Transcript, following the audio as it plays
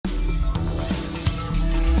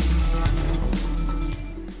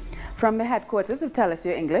From the headquarters of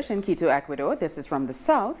Telesur English in Quito, Ecuador, this is From the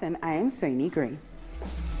South, and I am Soini Gray.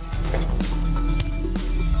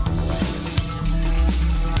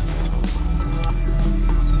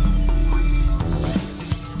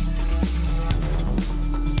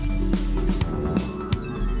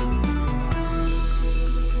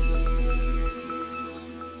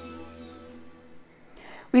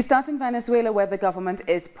 We start in Venezuela, where the government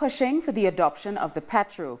is pushing for the adoption of the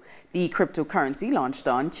Petro, the cryptocurrency launched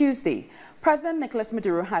on Tuesday. President Nicolas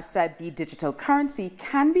Maduro has said the digital currency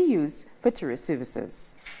can be used for tourist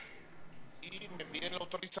services.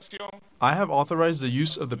 I have authorized the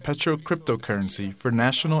use of the Petro cryptocurrency for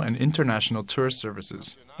national and international tourist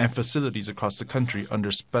services and facilities across the country under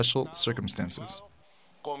special circumstances.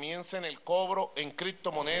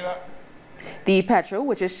 The Petro,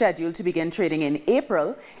 which is scheduled to begin trading in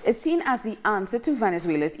April, is seen as the answer to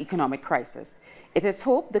Venezuela's economic crisis. It is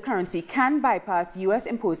hoped the currency can bypass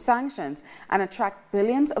U.S.-imposed sanctions and attract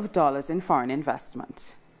billions of dollars in foreign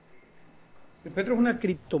investment. The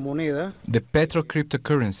Petro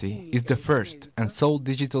cryptocurrency is the first and sole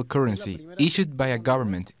digital currency issued by a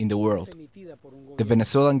government in the world. The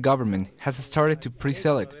Venezuelan government has started to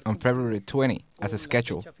pre-sell it on February 20 as a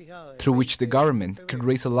schedule, through which the government could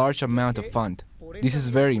raise a large amount of fund. This is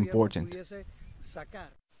very important.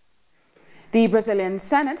 The Brazilian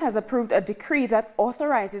Senate has approved a decree that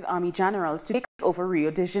authorizes army generals to take over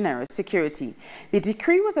Rio de Janeiro's security. The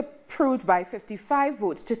decree was approved by 55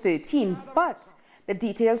 votes to 13, but the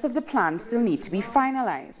details of the plan still need to be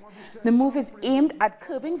finalized. The move is aimed at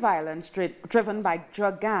curbing violence driven by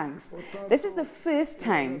drug gangs. This is the first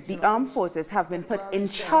time the armed forces have been put in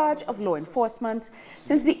charge of law enforcement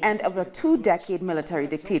since the end of a two-decade military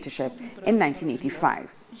dictatorship in 1985.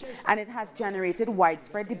 And it has generated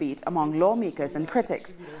widespread debate among lawmakers and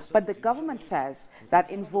critics. But the government says that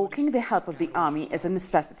invoking the help of the army is a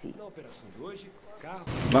necessity.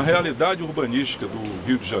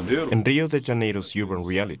 In Rio de Janeiro's urban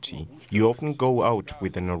reality, you often go out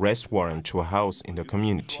with an arrest warrant to a house in the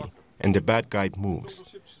community, and the bad guy moves.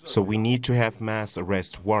 So we need to have mass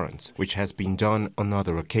arrest warrants, which has been done on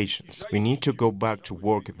other occasions. We need to go back to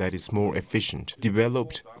work that is more efficient,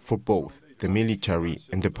 developed for both the military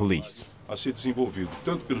and the police. It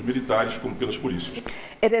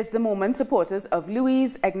is the moment supporters of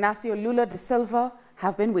Luiz Ignacio Lula da Silva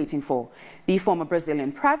have been waiting for. The former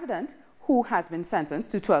Brazilian president, who has been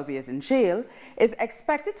sentenced to 12 years in jail, is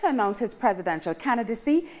expected to announce his presidential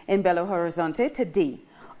candidacy in Belo Horizonte today.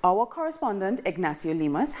 Our correspondent Ignacio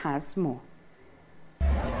Limas has more.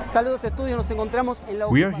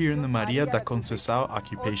 We are here in the Maria da Conceição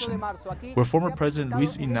occupation, where former President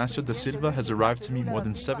Luiz Ignacio da Silva has arrived to meet more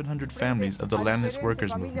than 700 families of the Landless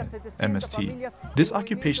Workers Movement, MST. This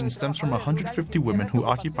occupation stems from 150 women who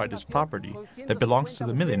occupied this property that belongs to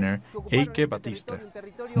the millionaire Eike Batista.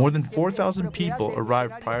 More than 4,000 people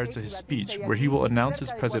arrived prior to his speech, where he will announce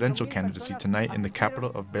his presidential candidacy tonight in the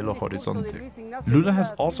capital of Belo Horizonte. Lula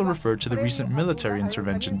has also referred to the recent military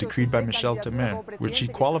intervention decreed by Michel Temer, which he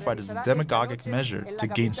qualified as a demagogic measure to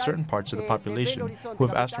gain certain parts of the population who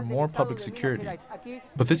have asked for more public security.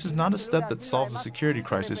 But this is not a step that solves the security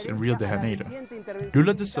crisis in Rio de Janeiro.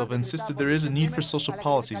 Lula da Silva insisted there is a need for social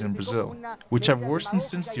policies in Brazil, which have worsened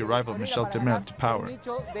since the arrival of Michel Temer to power.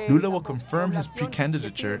 Lula will confirm his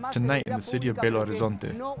pre-candidature tonight in the city of Belo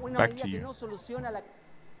Horizonte. Back to you.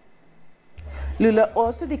 Lula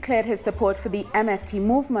also declared his support for the MST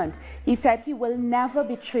movement. He said he will never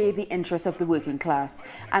betray the interests of the working class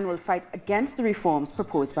and will fight against the reforms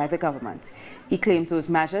proposed by the government. He claims those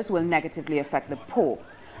measures will negatively affect the poor.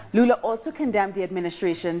 Lula also condemned the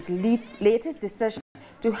administration's latest decision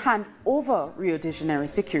to hand over Rio de Janeiro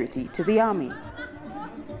security to the army.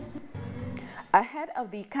 Ahead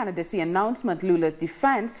of the candidacy announcement, Lula's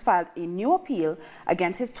defense filed a new appeal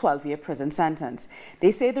against his 12-year prison sentence.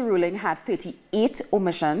 They say the ruling had 38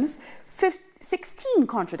 omissions, 16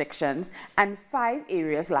 contradictions, and 5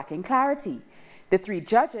 areas lacking clarity. The 3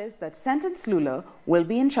 judges that sentenced Lula will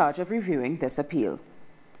be in charge of reviewing this appeal.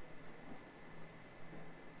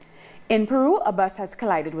 In Peru, a bus has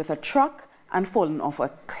collided with a truck and fallen off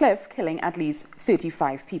a cliff, killing at least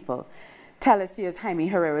 35 people. Telesur's Jaime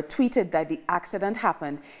Herrera tweeted that the accident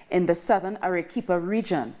happened in the southern Arequipa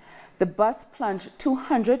region. The bus plunged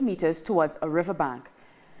 200 meters towards a riverbank.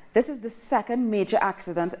 This is the second major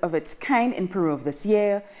accident of its kind in Peru this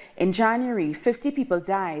year. In January, 50 people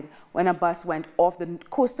died when a bus went off the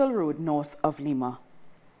coastal road north of Lima.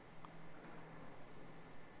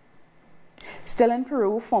 Still in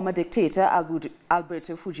Peru, former dictator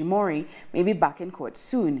Alberto Fujimori may be back in court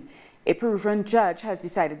soon. A Peruvian judge has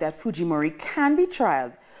decided that Fujimori can be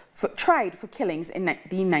tried tried for killings in the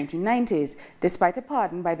 1990s, despite a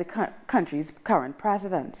pardon by the country's current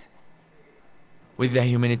president. With the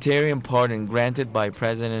humanitarian pardon granted by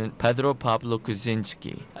President Pedro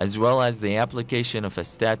Kuczynski, as well as the application of a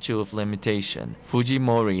statute of limitation,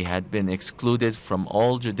 Fujimori had been excluded from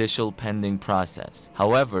all judicial pending process.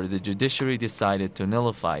 However, the judiciary decided to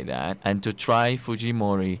nullify that and to try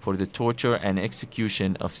Fujimori for the torture and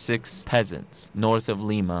execution of 6 peasants north of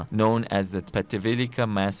Lima, known as the Pativilca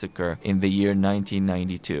massacre in the year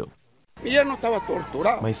 1992.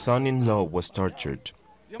 My son-in-law was tortured,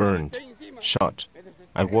 burned, shot.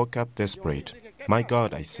 I woke up desperate. My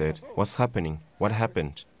God, I said, what's happening? What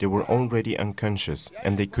happened? They were already unconscious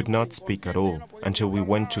and they could not speak at all until we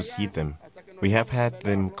went to see them. We have had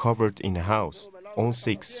them covered in a house. All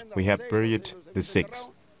 6. We have buried the 6.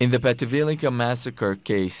 In the Pativilca massacre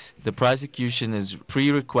case, the prosecution is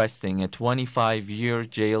pre-requesting a 25-year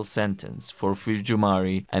jail sentence for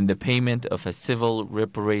Fujimori and the payment of a civil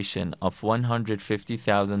reparation of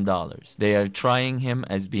 $150,000. They are trying him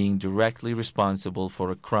as being directly responsible for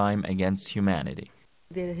a crime against humanity.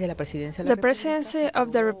 The Presidency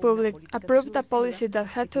of the Republic approved a policy that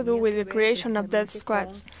had to do with the creation of death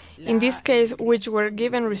squads, in this case which were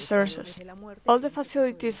given resources. All the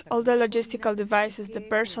facilities, all the logistical devices, the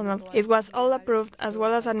personnel, it was all approved as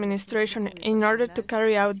well as administration in order to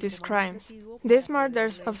carry out these crimes. These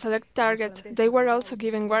murders of select targets, they were also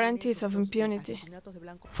given guarantees of impunity.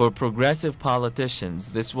 For progressive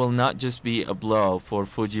politicians, this will not just be a blow for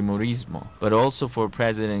Fujimorismo, but also for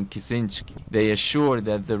President Kuczynski. They assure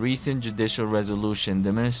that the recent judicial resolution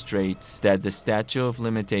demonstrates that the statute of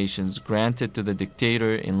limitations granted to the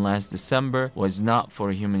dictator in last December was not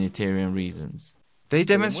for humanitarian reasons. They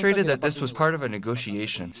demonstrated that this was part of a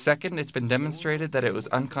negotiation. Second, it's been demonstrated that it was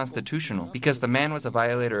unconstitutional because the man was a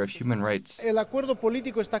violator of human rights.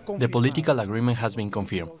 The political agreement has been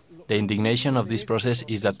confirmed. The indignation of this process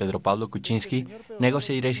is that Pedro Pablo Kuczynski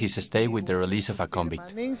negotiated his stay with the release of a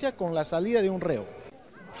convict.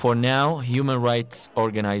 For now, human rights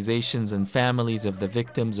organizations and families of the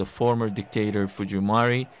victims of former dictator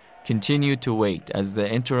Fujimori continue to wait as the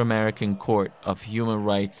Inter-American Court of Human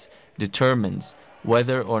Rights determines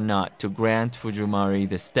whether or not to grant Fujimori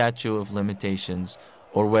the statute of limitations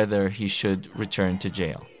or whether he should return to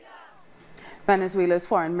jail. Venezuela's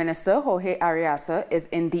Foreign Minister Jorge Arreaza is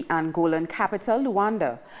in the Angolan capital,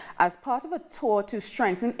 Luanda, as part of a tour to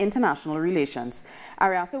strengthen international relations.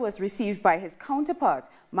 Arreaza was received by his counterpart,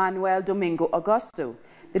 Manuel Domingo Augusto.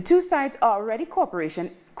 The two sides are already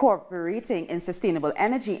cooperating in sustainable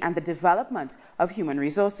energy and the development of human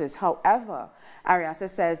resources. However, Arreaza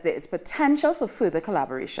says there is potential for further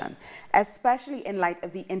collaboration, especially in light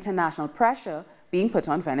of the international pressure being put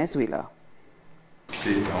on Venezuela.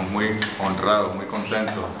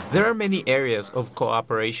 There are many areas of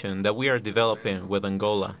cooperation that we are developing with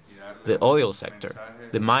Angola. The oil sector,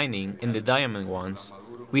 the mining, and the diamond ones.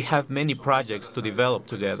 We have many projects to develop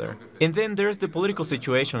together. And then there's the political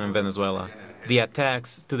situation in Venezuela, the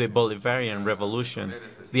attacks to the Bolivarian Revolution,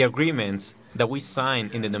 the agreements that we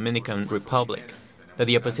signed in the Dominican Republic, that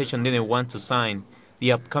the opposition didn't want to sign,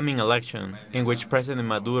 the upcoming election in which President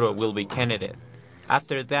Maduro will be candidate.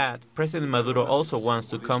 After that, President Maduro also wants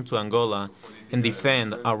to come to Angola and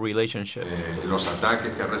defend our relationship.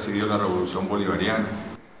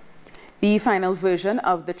 The final version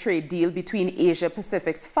of the trade deal between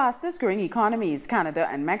Asia-Pacific's fastest-growing economies, Canada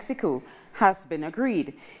and Mexico, has been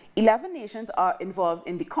agreed. 11 nations are involved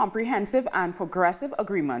in the comprehensive and progressive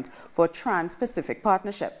agreement for Trans-Pacific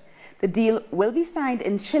Partnership. The deal will be signed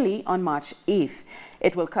in Chile on March 8th.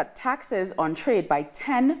 It will cut taxes on trade by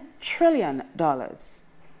 $10 trillion.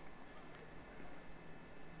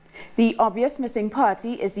 The obvious missing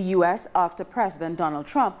party is the U.S. after President Donald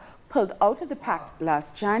Trump pulled out of the pact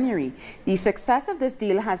last January. The success of this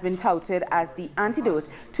deal has been touted as the antidote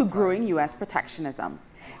to growing U.S. protectionism.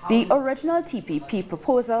 The original TPP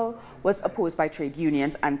proposal was opposed by trade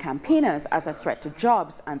unions and campaigners as a threat to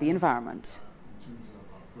jobs and the environment.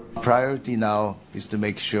 Priority now is to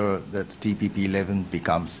make sure that TPP 11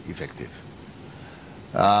 becomes effective.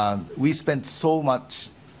 We spent so much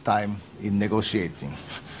time in negotiating,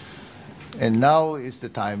 and now is the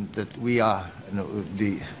time that we are,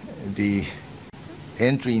 the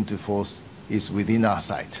entry into force is within our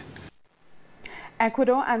sight.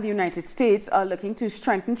 Ecuador and the United States are looking to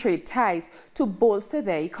strengthen trade ties to bolster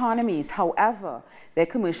their economies. However, their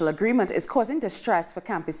commercial agreement is causing distress for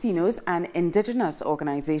campesinos and indigenous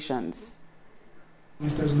organizations.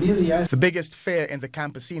 The biggest fear in the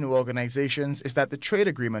campesino organizations is that the trade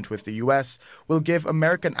agreement with the U.S. will give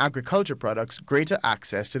American agriculture products greater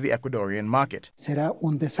access to the Ecuadorian market.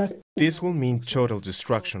 This will mean total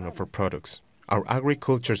destruction of our products. Our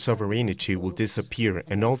agriculture sovereignty will disappear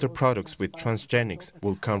and all the products with transgenics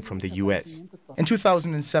will come from the U.S. In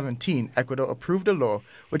 2017, Ecuador approved a law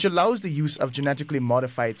which allows the use of genetically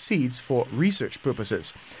modified seeds for research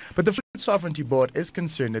purposes. But the Food Sovereignty Board is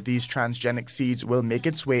concerned that these transgenic seeds will make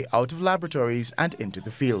its way out of laboratories and into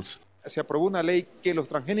the fields.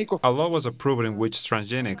 A law was approved in which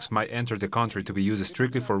transgenics might enter the country to be used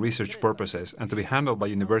strictly for research purposes and to be handled by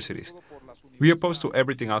universities. We oppose to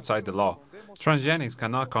everything outside the law. Transgenics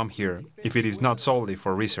cannot come here if it is not solely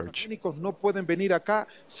for research.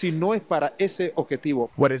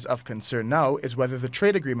 What is of concern now is whether the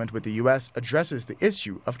trade agreement with the U.S. addresses the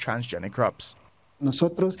issue of transgenic crops.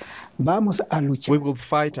 We will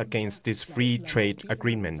fight against this free trade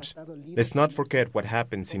agreement. Let's not forget what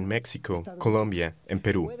happens in Mexico, Colombia, and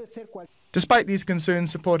Peru. Despite these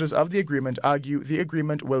concerns, supporters of the agreement argue the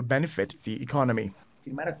agreement will benefit the economy.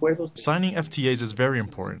 Signing FTAs is very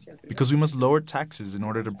important because we must lower taxes in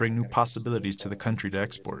order to bring new possibilities to the country to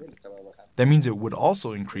export. That means it would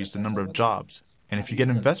also increase the number of jobs. And if you get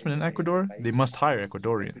investment in Ecuador, they must hire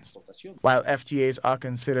Ecuadorians. While FTAs are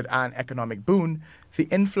considered an economic boon, the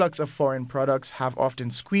influx of foreign products have often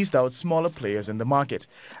squeezed out smaller players in the market.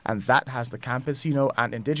 And that has the campesino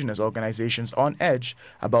and indigenous organizations on edge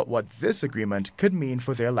about what this agreement could mean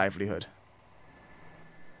for their livelihood.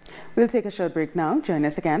 We'll take a short break now. Join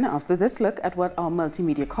us again after this look at what our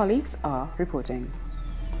multimedia colleagues are reporting.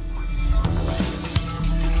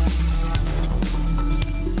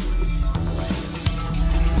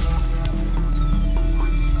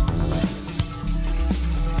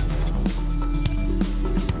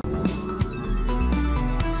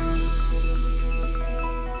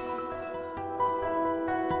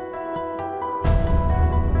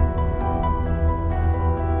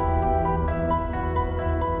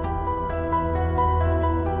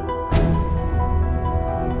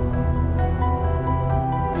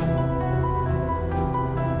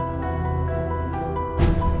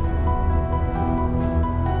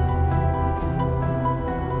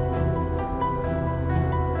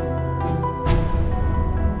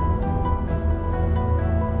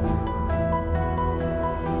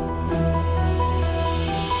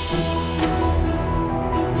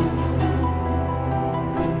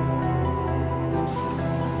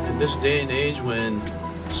 This day and age when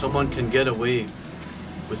someone can get away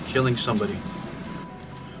with killing somebody.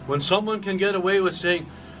 When someone can get away with saying,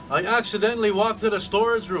 I accidentally walked to the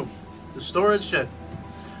storage room, the storage shed.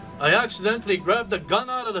 I accidentally grabbed the gun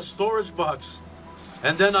out of the storage box.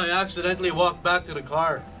 And then I accidentally walked back to the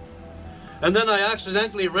car. And then I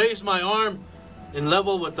accidentally raised my arm in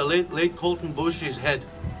level with the late Colton Bushey's head.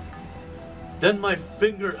 Then my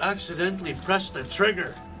finger accidentally pressed the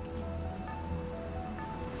trigger.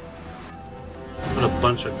 What a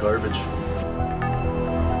bunch of garbage.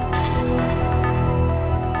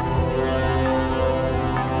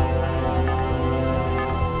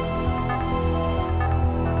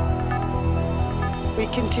 We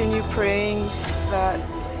continue praying that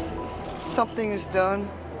something is done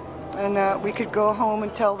and that we could go home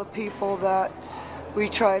and tell the people that we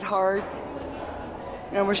tried hard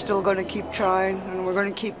and we're still going to keep trying and we're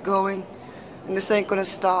going to keep going and this ain't going to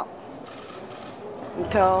stop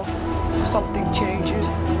until something changes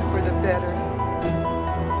for the better.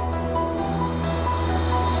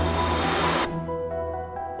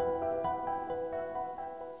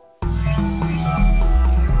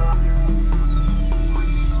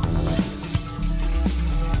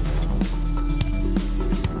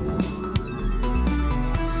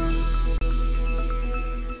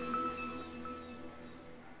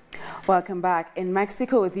 Welcome back. In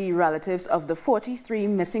Mexico, the relatives of the 43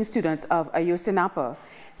 missing students of Ayotzinapa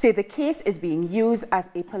say the case is being used as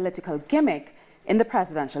a political gimmick in the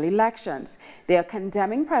presidential elections. They are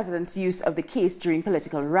condemning president's use of the case during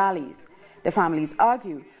political rallies. The families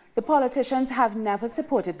argue the politicians have never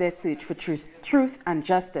supported their search for truth and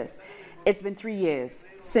justice. It's been 3 years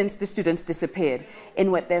since the students disappeared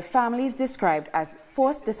in what their families described as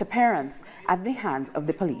forced disappearance at the hands of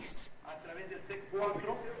the police.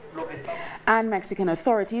 And Mexican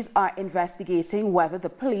authorities are investigating whether the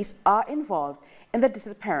police are involved in the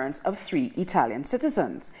disappearance of 3 Italian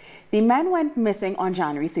citizens. The men went missing on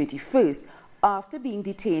January 31st after being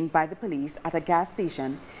detained by the police at a gas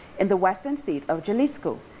station in the western state of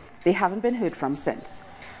Jalisco. They haven't been heard from since.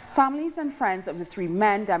 Families and friends of the 3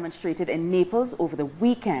 men demonstrated in Naples over the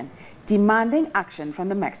weekend, demanding action from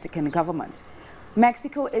the Mexican government.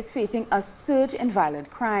 Mexico is facing a surge in violent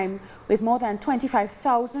crime with more than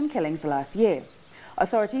 25,000 killings last year.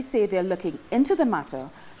 Authorities say they're looking into the matter,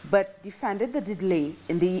 but defended the delay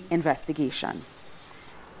in the investigation.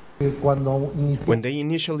 When they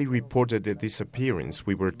initially reported the disappearance,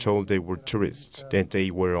 we were told they were tourists, that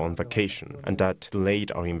they were on vacation, and that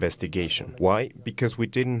delayed our investigation. Why? Because we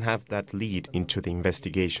didn't have that lead into the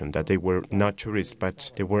investigation, that they were not tourists,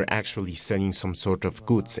 but they were actually selling some sort of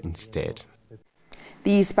goods instead.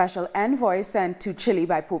 The special envoy sent to Chile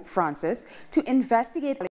by Pope Francis to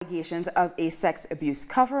investigate allegations of a sex abuse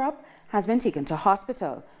cover-up has been taken to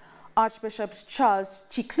hospital. Archbishop Charles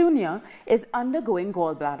Chiclunia is undergoing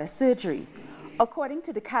gallbladder surgery. According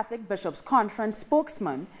to the Catholic Bishops' Conference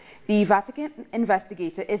spokesman, the Vatican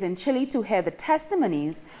investigator is in Chile to hear the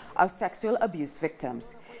testimonies of sexual abuse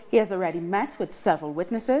victims. He has already met with several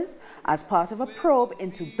witnesses as part of a probe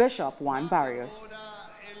into Bishop Juan Barrios.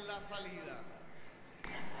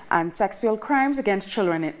 And sexual crimes against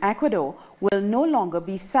children in Ecuador will no longer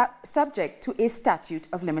be subject to a statute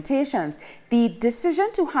of limitations. The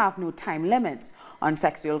decision to have no time limits on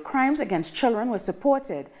sexual crimes against children was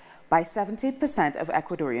supported by 70% of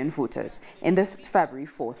Ecuadorian voters in the February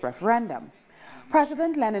 4th referendum.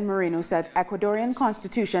 President Lenin Moreno said Ecuadorian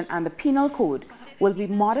constitution and the penal code will be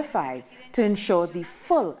modified to ensure the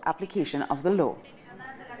full application of the law.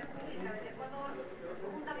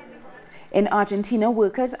 In Argentina,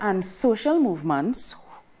 workers and social movements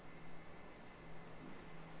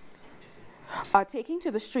are taking to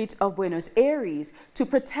the streets of Buenos Aires to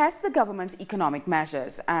protest the government's economic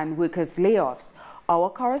measures and workers' layoffs. Our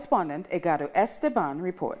correspondent, Edgardo Esteban,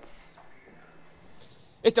 reports.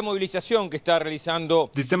 This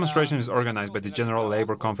demonstration is organized by the General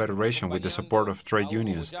Labor Confederation with the support of trade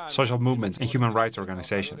unions, social movements, and human rights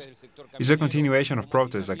organizations. It's a continuation of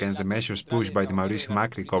protests against the measures pushed by the Mauricio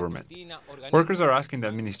Macri government. Workers are asking the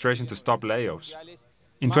administration to stop layoffs.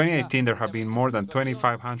 In 2018, there have been more than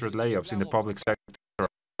 2,500 layoffs in the public sector,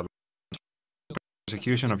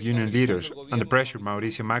 prosecution of union leaders, and the pressure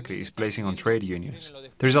Mauricio Macri is placing on trade unions.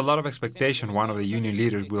 There is a lot of expectation one of the union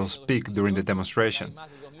leaders will speak during the demonstration.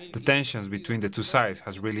 The tensions between the two sides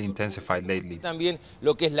has really intensified lately. We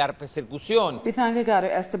thank Edgardo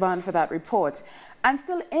Esteban for that report. And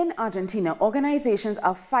still in Argentina, organizations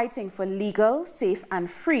are fighting for legal, safe,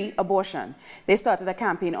 and free abortion. They started a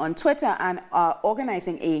campaign on Twitter and are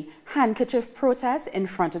organizing a handkerchief protest in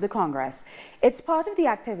front of the Congress. It's part of the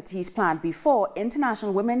activities planned before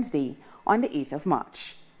International Women's Day on the 8th of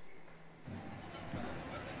March.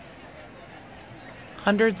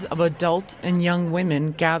 Hundreds of adult and young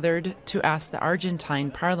women gathered to ask the Argentine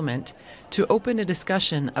parliament to open a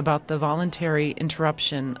discussion about the voluntary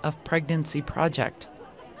interruption of pregnancy project.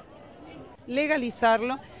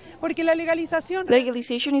 Legalization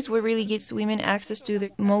is what really gives women access to the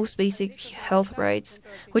most basic health rights,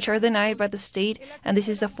 which are denied by the state, and this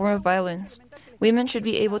is a form of violence. Women should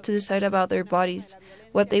be able to decide about their bodies,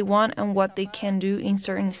 what they want and what they can do in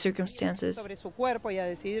certain circumstances.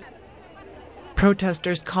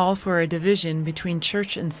 Protesters call for a division between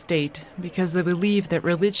church and state because they believe that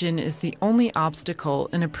religion is the only obstacle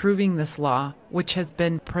in approving this law, which has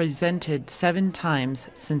been presented 7 times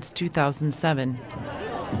since 2007.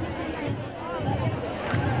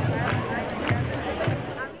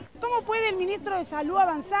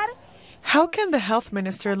 How can the health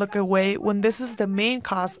minister look away when this is the main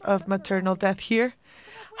cause of maternal death here?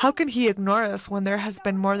 How can he ignore us when there has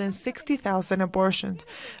been more than 60,000 abortions,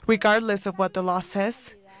 regardless of what the law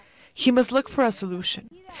says? He must look for a solution.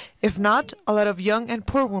 If not, a lot of young and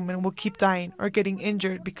poor women will keep dying or getting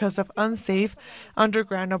injured because of unsafe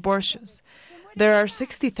underground abortions. There are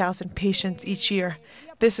 60,000 patients each year.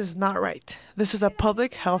 This is not right. This is a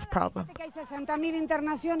public health problem.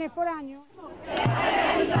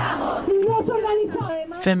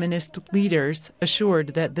 Feminist leaders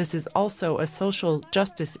assured that this is also a social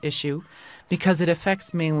justice issue because it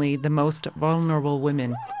affects mainly the most vulnerable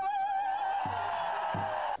women.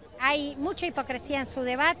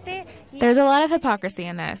 There's a lot of hypocrisy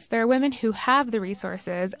in this. There are women who have the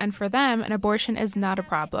resources, and for them, an abortion is not a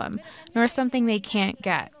problem, nor something they can't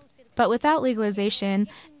get. But without legalization,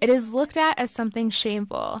 it is looked at as something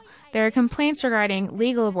shameful. There are complaints regarding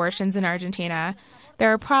legal abortions in Argentina. There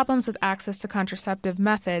are problems with access to contraceptive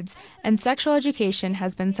methods, and sexual education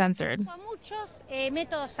has been censored.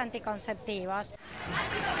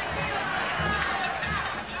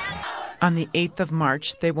 On the 8th of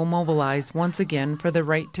March, they will mobilize once again for the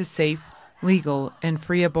right to safe, legal, and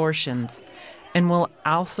free abortions, and will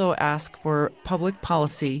also ask for public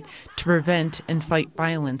policy to prevent and fight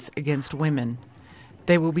violence against women.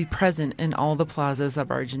 They will be present in all the plazas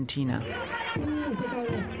of Argentina.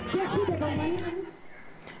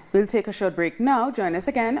 We'll take a short break now. Join us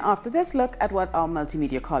again after this look at what our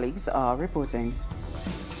multimedia colleagues are reporting.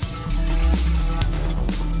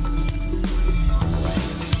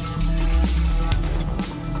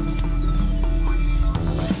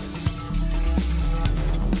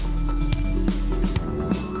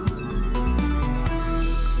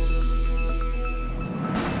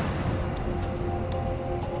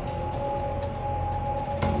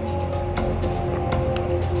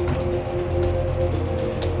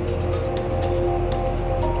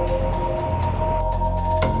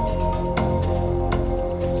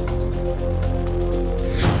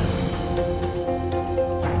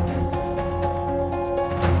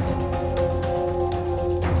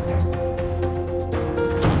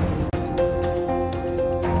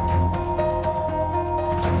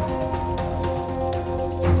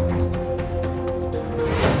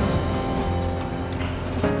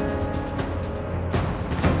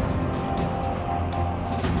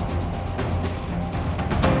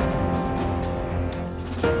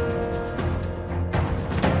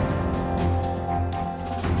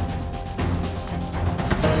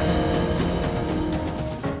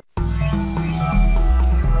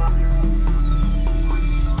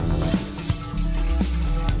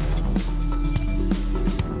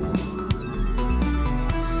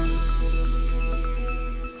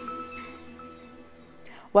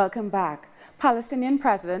 Welcome back. Palestinian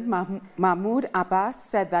President Mahmoud Abbas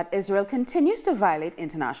said that Israel continues to violate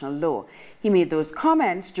international law. He made those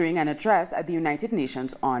comments during an address at the United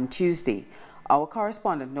Nations on Tuesday. Our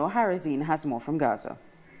correspondent Noah Harazin has more from Gaza.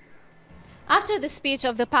 After the speech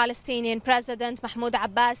of the Palestinian President Mahmoud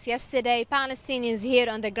Abbas yesterday, Palestinians here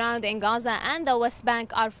on the ground in Gaza and the West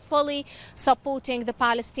Bank are fully supporting the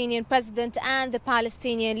Palestinian President and the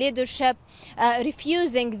Palestinian leadership,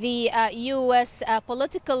 refusing the U.S.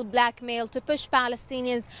 Political blackmail to push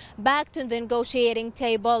Palestinians back to the negotiating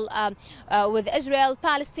table with Israel.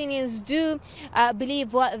 Palestinians do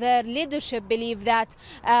believe what their leadership believe, that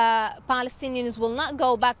Palestinians will not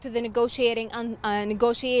go back to the negotiating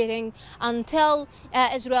until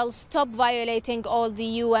Israel stop violating all the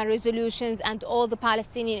UN resolutions and all the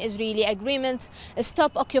Palestinian-Israeli agreements,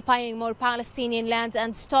 stop occupying more Palestinian land,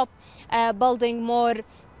 and stop building more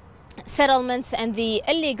settlements and the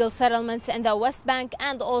illegal settlements in the West Bank,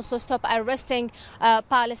 and also stop arresting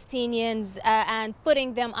Palestinians and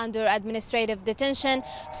putting them under administrative detention.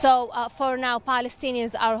 So for now,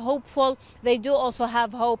 Palestinians are hopeful. They do also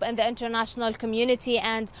have hope in the international community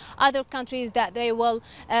and other countries that they will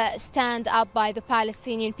stand up by the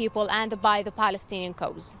Palestinian people and by the Palestinian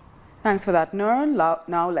cause. Thanks for that, Noor.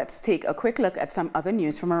 Now let's take a quick look at some other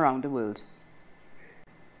news from around the world.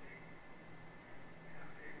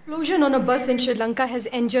 Explosion on a bus in Sri Lanka has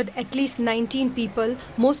injured at least 19 people,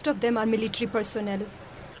 most of them are military personnel.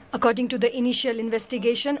 According to the initial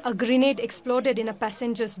investigation, a grenade exploded in a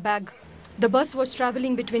passenger's bag. The bus was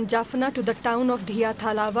traveling between Jaffna to the town of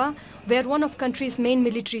Dhiyathalawa, where one of country's main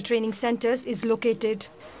military training centers is located.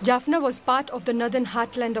 Jaffna was part of the northern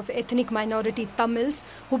heartland of ethnic minority Tamils,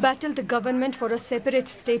 who battled the government for a separate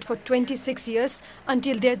state for 26 years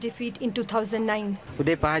until their defeat in 2009.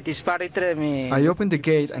 I opened the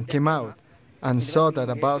gate and came out and saw that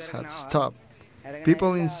a bus had stopped.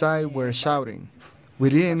 People inside were shouting. We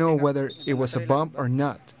didn't know whether it was a bomb or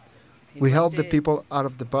not. We helped the people out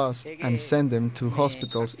of the bus and sent them to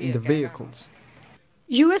hospitals in the vehicles.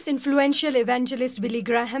 U.S. influential evangelist Billy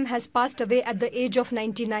Graham has passed away at the age of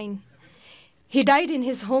 99. He died in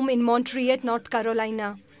his home in Montreal, North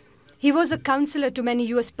Carolina. He was a counselor to many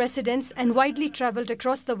U.S. presidents and widely traveled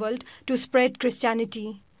across the world to spread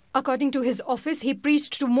Christianity. According to his office, he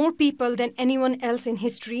preached to more people than anyone else in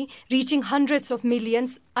history, reaching hundreds of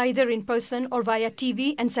millions, either in person or via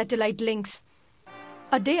TV and satellite links.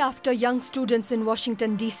 A day after young students in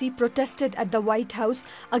Washington, D.C. protested at the White House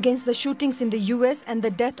against the shootings in the U.S. and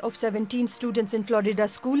the death of 17 students in Florida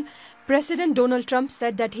school, President Donald Trump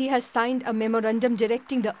said that he has signed a memorandum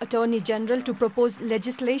directing the Attorney General to propose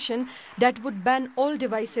legislation that would ban all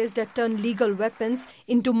devices that turn legal weapons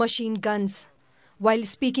into machine guns. While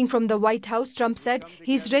speaking from the White House, Trump said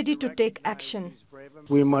he's ready to take action.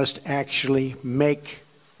 We must actually make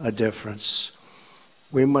a difference.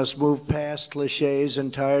 We must move past cliches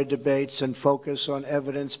and tired debates and focus on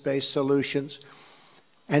evidence-based solutions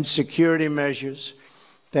and security measures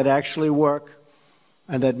that actually work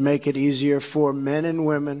and that make it easier for men and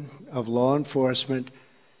women of law enforcement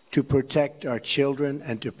to protect our children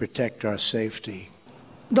and to protect our safety.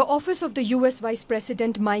 The office of the U.S. Vice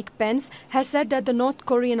President Mike Pence has said that the North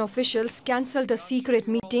Korean officials cancelled a secret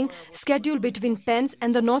meeting scheduled between Pence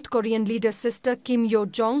and the North Korean leader's sister Kim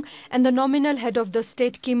Yo-jong and the nominal head of the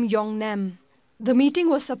state Kim Yong-nam. The meeting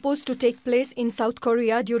was supposed to take place in South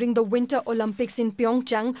Korea during the Winter Olympics in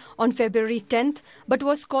Pyeongchang on February 10th, but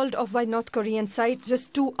was called off by North Korean side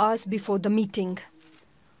just 2 hours before the meeting.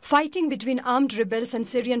 Fighting between armed rebels and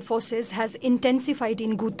Syrian forces has intensified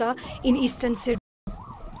in Ghouta in eastern Syria.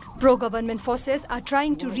 Pro-government forces are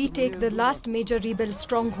trying to retake the last major rebel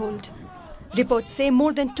stronghold. Reports say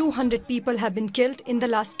more than 200 people have been killed in the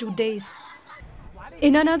last 2 days.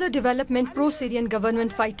 In another development, pro-Syrian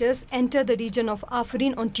government fighters entered the region of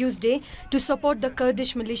Afrin on Tuesday to support the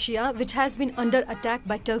Kurdish militia, which has been under attack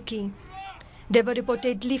by Turkey. They were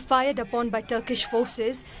reportedly fired upon by Turkish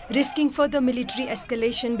forces, risking further military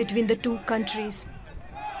escalation between the two countries.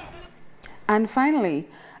 And finally,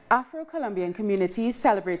 Afro-Colombian communities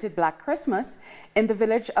celebrated Black Christmas in the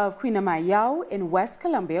village of Quinamayao in West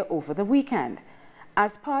Colombia over the weekend.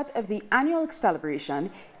 As part of the annual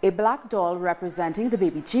celebration, a black doll representing the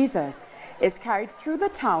baby Jesus is carried through the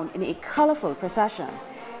town in a colorful procession.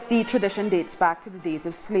 The tradition dates back to the days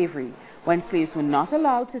of slavery, when slaves were not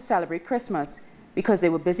allowed to celebrate Christmas because they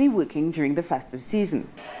were busy working during the festive season.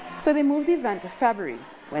 So they moved the event to February,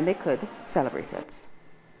 when they could celebrate it.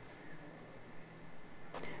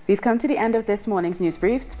 We've come to the end of this morning's news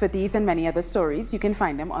brief. For these and many other stories, you can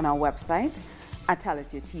find them on our website at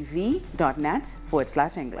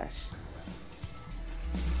tellusyourtv.net/English.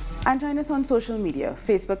 And join us on social media,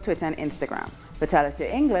 Facebook, Twitter, and Instagram. For Tell Us Your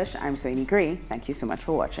English, I'm Soini Gray. Thank you so much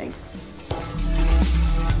for watching.